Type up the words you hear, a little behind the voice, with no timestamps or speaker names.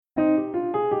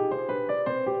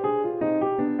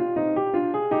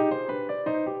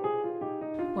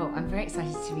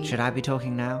excited to be... Should I be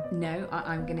talking now? No,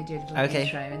 I'm going to do a little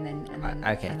intro and then I'll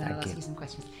ask you some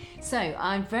questions. So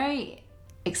I'm very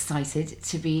excited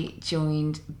to be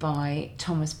joined by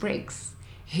Thomas Briggs,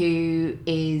 who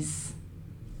is...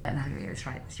 And I think that's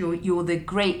right. You're the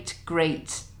great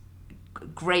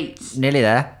Nearly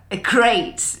there. a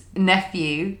great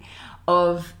nephew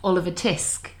of Oliver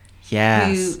Tysk. Yes.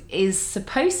 Who is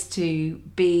supposed to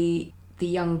be the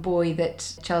young boy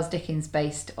that Charles Dickens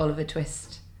based Oliver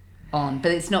Twist on,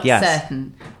 but it's not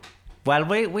certain. Well,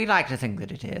 we like to think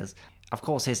that it is. Of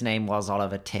course, his name was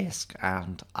Oliver Tysk,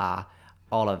 and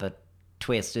Oliver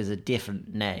Twist is a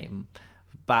different name,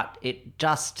 but it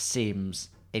just seems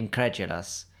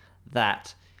incredulous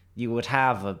that you would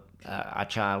have a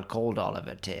child called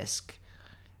Oliver Tysk,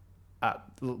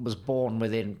 was born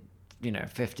within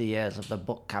 50 years of the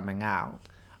book coming out,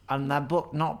 and the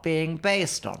book not being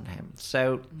based on him.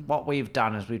 So what we've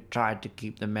done is we've tried to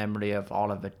keep the memory of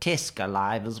Oliver Tysk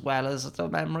alive as well as the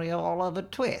memory of Oliver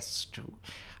Twist.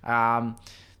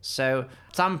 So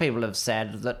some people have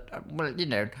said that,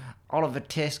 Oliver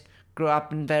Tysk grew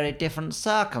up in very different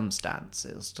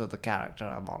circumstances to the character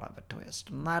of Oliver Twist,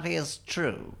 and that is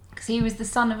true. Because he was the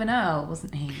son of an earl,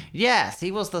 wasn't he? Yes,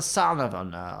 he was the son of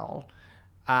an earl,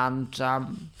 and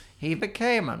he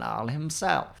became an earl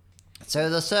himself. So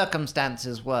the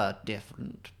circumstances were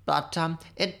different, but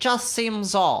it just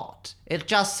seems odd. It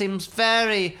just seems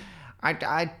very...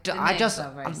 I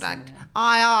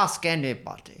ask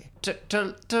anybody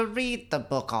to read the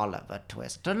book Oliver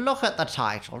Twist, to look at the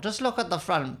title, just look at the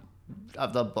front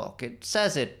of the book. It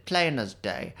says it plain as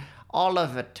day,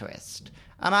 Oliver Twist.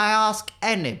 And I ask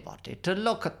anybody to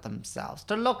look at themselves,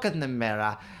 to look in the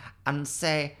mirror and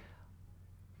say,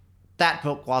 that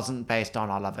book wasn't based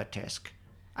on Oliver Tysk.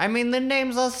 I mean, the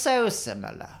names are so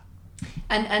similar.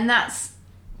 And that's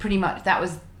pretty much, that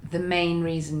was the main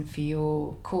reason for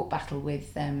your court battle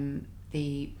with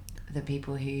the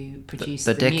people who produced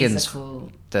the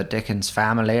musical. The Dickens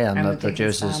family and the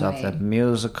producers family. of the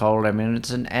musical. I mean,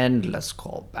 it's an endless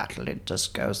court battle. It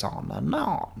just goes on and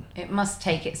on. It must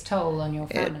take its toll on your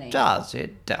family.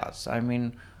 It does. I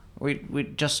mean, we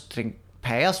just think,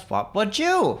 pay us what we're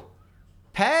due.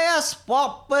 Pay us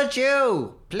what we're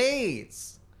due, please.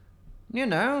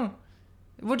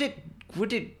 Would it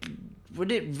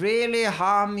really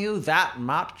harm you that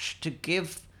much to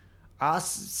give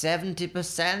us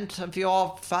 70% of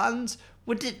your funds?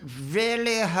 Would it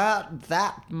really hurt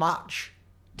that much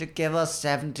to give us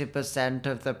 70%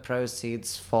 of the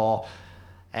proceeds for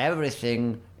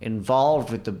everything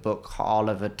involved with the book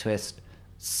Oliver Twist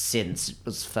since it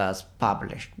was first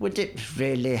published? Would it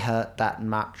really hurt that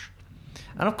much?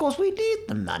 And of course we need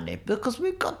the money because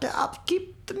we've got to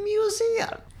upkeep the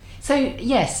museum. So,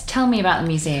 yes, tell me about the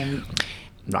museum.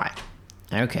 Right.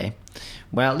 Okay.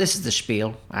 Well, this is the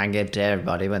spiel I give to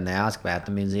everybody when they ask about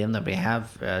the museum that we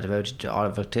have devoted to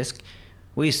Oliver Tysk.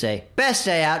 We say, best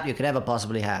day out you could ever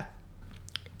possibly have.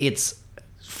 It's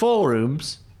 4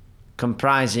 rooms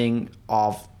comprising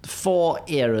of 4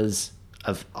 eras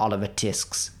of Oliver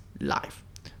Tysk's life.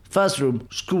 First room,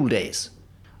 school days.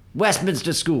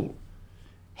 Westminster School.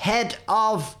 Head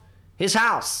of his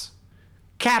house.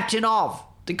 Captain of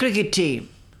the cricket team.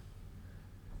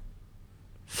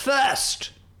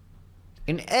 First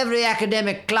in every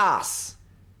academic class,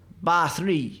 bar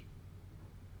 3.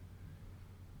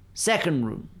 Second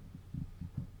room,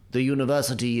 the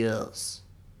university years.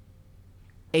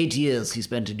 8 years he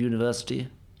spent at university,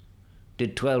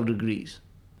 did 12 degrees.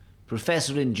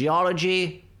 Professor in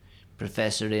geology,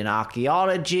 professor in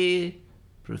archaeology,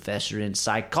 professor in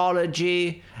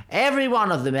psychology, every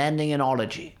one of them ending in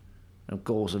ology. Of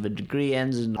course, if a degree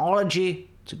ends in ology,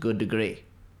 it's a good degree.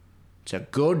 It's a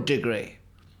good degree.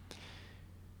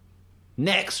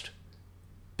 Next,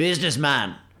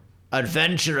 businessman,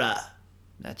 adventurer.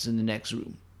 That's in the next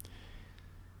room.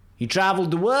 He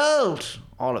travelled the world,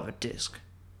 Oliver Tysk.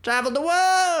 Travelled the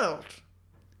world!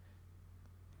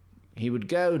 He would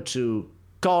go to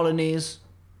colonies,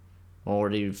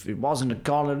 or if it wasn't a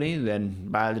colony, then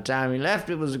by the time he left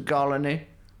it was a colony.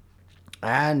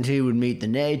 And he would meet the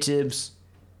natives,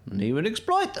 and he would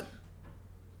exploit them.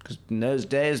 Because in those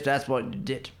days, that's what you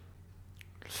did.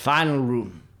 Final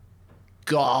room.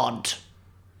 God.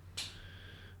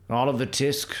 Oliver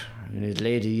Tysk, in his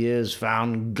later years,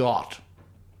 found God.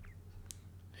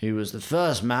 He was the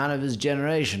first man of his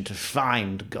generation to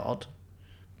find God.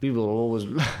 People will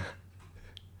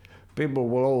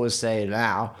always say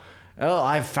now, oh,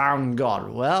 I found God.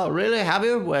 Well, really, have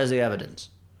you? Where's the evidence?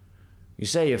 You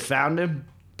say you found him?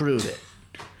 Prove it.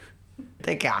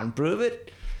 They can't prove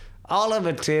it.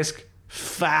 Oliver Tysk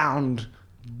found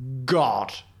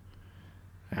God.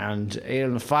 And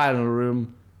in the final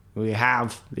room, we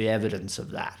have the evidence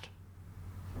of that.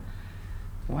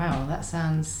 Wow, that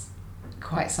sounds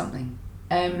quite something.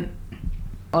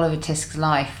 Oliver Tisk's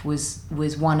life was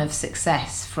one of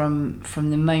success from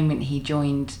the moment he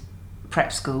joined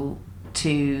prep school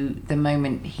to the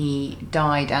moment he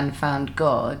died and found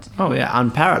God. Oh yeah,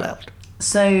 unparalleled.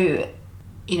 So,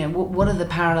 what are the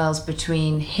parallels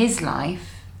between his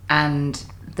life and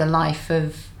the life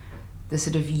of the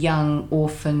sort of young,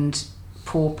 orphaned,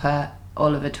 pauper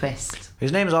Oliver Twist?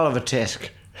 His name's Oliver Tisk.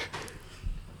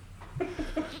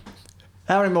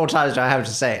 How many more times do I have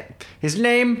to say it? His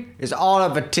name is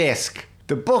Oliver Tisk.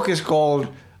 The book is called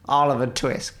Oliver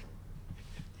Twist.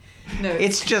 No,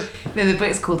 it's just... No, the book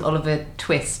is called Oliver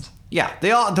Twist. Yeah,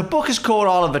 the book is called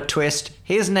Oliver Twist.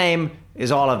 His name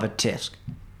is Oliver Tisk.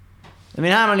 I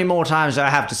mean, how many more times do I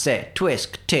have to say it?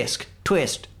 Twisk, tisk,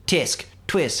 twist, tisk,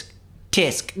 twist,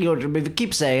 tisk. If you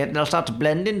keep saying it, they'll start to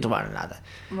blend into one another.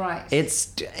 Right.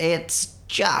 It's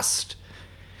just...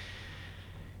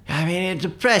 I mean, it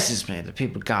depresses me that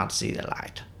people can't see the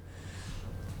light.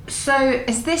 So,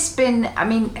 has this been... I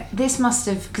mean, this must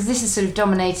have... Because this has sort of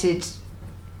dominated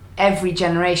every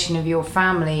generation of your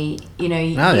family.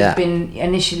 You've been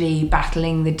initially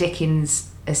battling the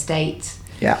Dickens estate.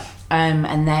 Yeah.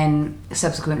 And then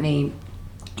subsequently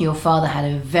your father had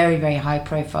a very, very high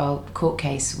profile court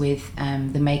case with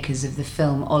the makers of the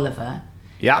film Oliver.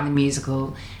 Yeah. And the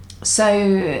musical.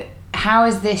 So how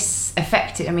has this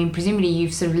affected... I mean, presumably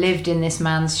you've sort of lived in this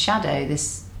man's shadow,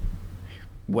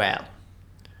 Well,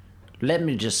 let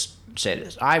me just say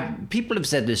this. People have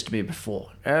said this to me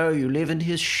before. Oh, you live in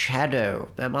his shadow.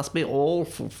 That must be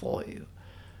awful for you.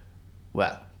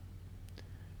 Well,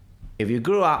 if you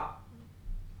grew up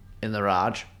in the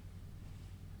Raj,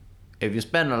 if you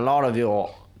spend a lot of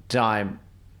your time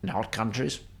in hot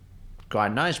countries, it's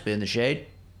quite nice to be in the shade.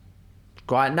 It's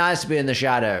quite nice to be in the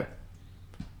shadow.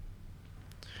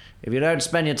 If you don't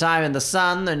spend your time in the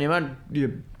sun, then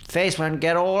your face won't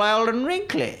get all old and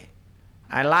wrinkly.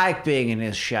 I like being in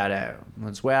his shadow.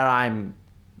 That's where I'm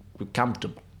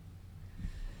comfortable.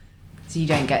 So you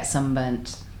don't get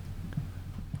sunburnt?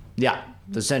 Yeah.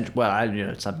 Sometimes I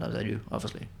do,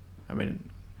 obviously. I mean,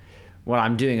 what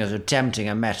I'm doing is attempting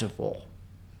a metaphor.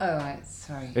 Oh, right,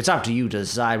 sorry. It's up to you to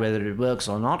decide whether it works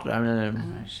or not.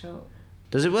 I'm not sure.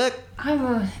 Does it work?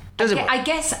 I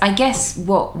guess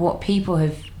what people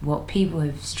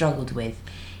have struggled with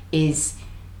is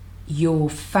your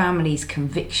family's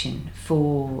conviction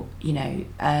for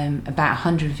about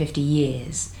 150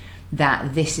 years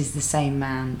that this is the same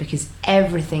man, because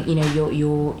everything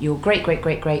your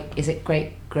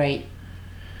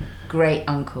great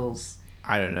uncles.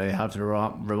 I don't know. You have to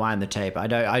rewind the tape. I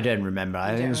don't remember.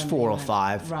 I think it was 4 or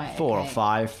 5. Right. Four or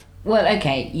 5. Well,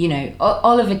 okay.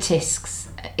 Oliver Tisk's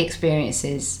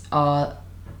experiences are,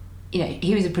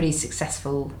 he was a pretty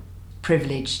successful,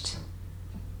 privileged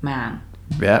man.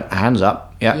 Yeah, hands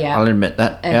up. Yeah. I'll admit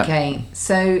that. Okay, yeah.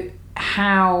 So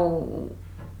how...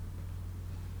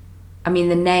 I mean,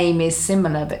 the name is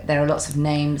similar, but there are lots of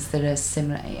names that are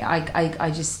similar.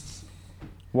 I just...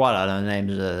 What are the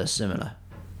names that are similar?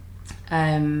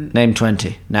 Name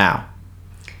 20, now.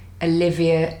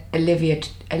 Olivia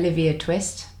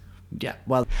Twist. Yeah,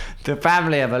 well, the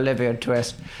family of Olivia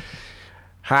Twist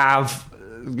have...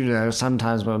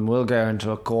 sometimes when we'll go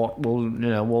into a court, we'll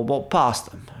walk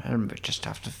past them, and we just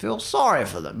have to feel sorry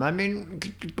for them. I mean,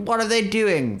 what are they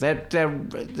doing?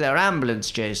 They're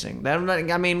ambulance chasing.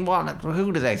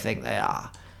 Who do they think they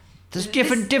are? There's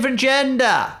different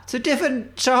gender.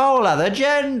 It's a whole other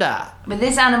gender. But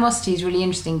this animosity is really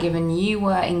interesting, given you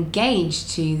were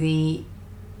engaged to the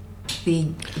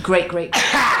great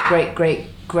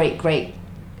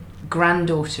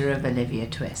granddaughter of Olivia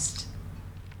Twist.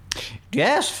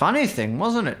 Yes, funny thing,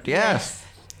 wasn't it?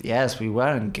 Yes, we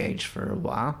were engaged for a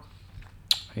while.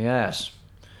 Yes.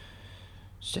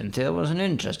 Cynthia was an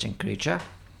interesting creature.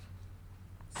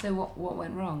 So what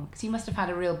went wrong? Because you must have had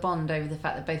a real bond over the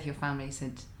fact that both your families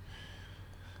had...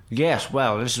 Yes,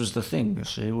 well, this was the thing, you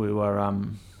see. We were,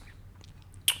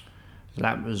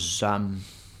 that was,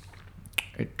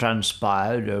 it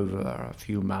transpired over a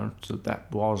few months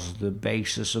that was the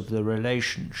basis of the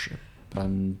relationship.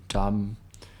 And,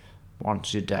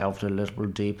 once you delved a little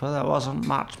deeper, there wasn't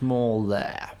much more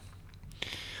there.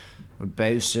 The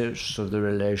basis of the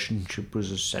relationship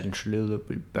was essentially that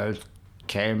we both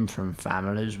came from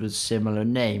families with similar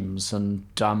names, and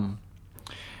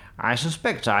I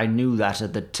suspect I knew that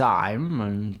at the time,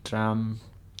 and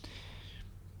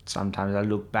sometimes I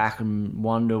look back and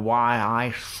wonder why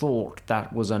I thought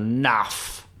that was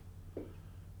enough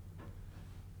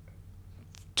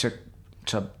to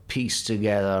to piece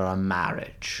together a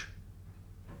marriage.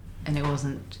 And it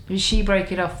wasn't. She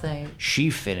broke it off, though. She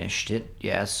finished it,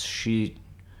 yes. She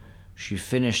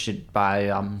finished it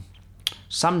by,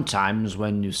 sometimes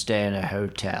when you stay in a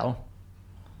hotel,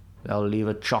 they'll leave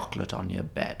a chocolate on your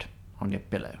bed, on your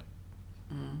pillow.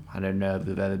 I don't know if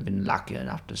you've ever been lucky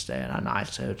enough to stay in a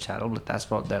nice hotel, but that's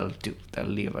what they'll do. They'll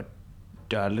leave a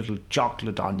little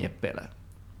chocolate on your pillow.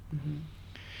 Mm-hmm.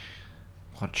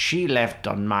 What she left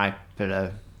on my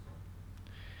pillow,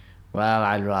 well,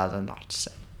 I'd rather not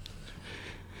say.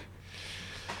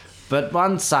 But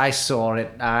once I saw it,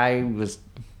 I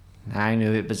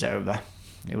knew it was over.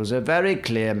 It was a very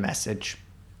clear message.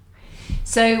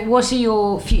 So, what are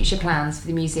your future plans for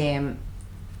the museum?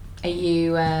 Are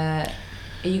you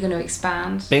going to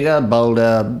expand? Bigger,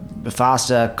 bolder,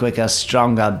 faster, quicker,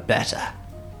 stronger, better.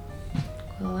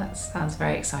 Well, that sounds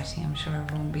very exciting. I'm sure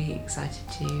everyone will be excited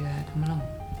to come along.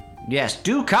 Yes,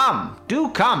 do come. Do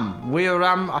come. We're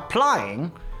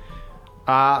applying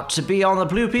to be on the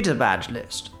Blue Peter badge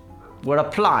list. We're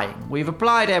applying. We've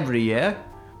applied every year.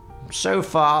 So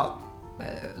far,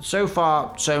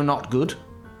 so not good.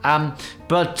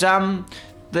 But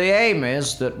the aim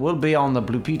is that we'll be on the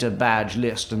Blue Peter badge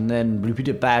list, and then Blue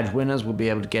Peter badge winners will be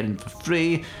able to get in for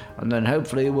free, and then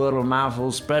hopefully word of mouth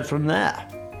will spread from there.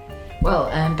 Well,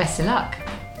 best of luck.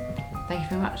 Thank you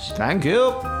very much. Thank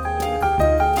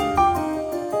you.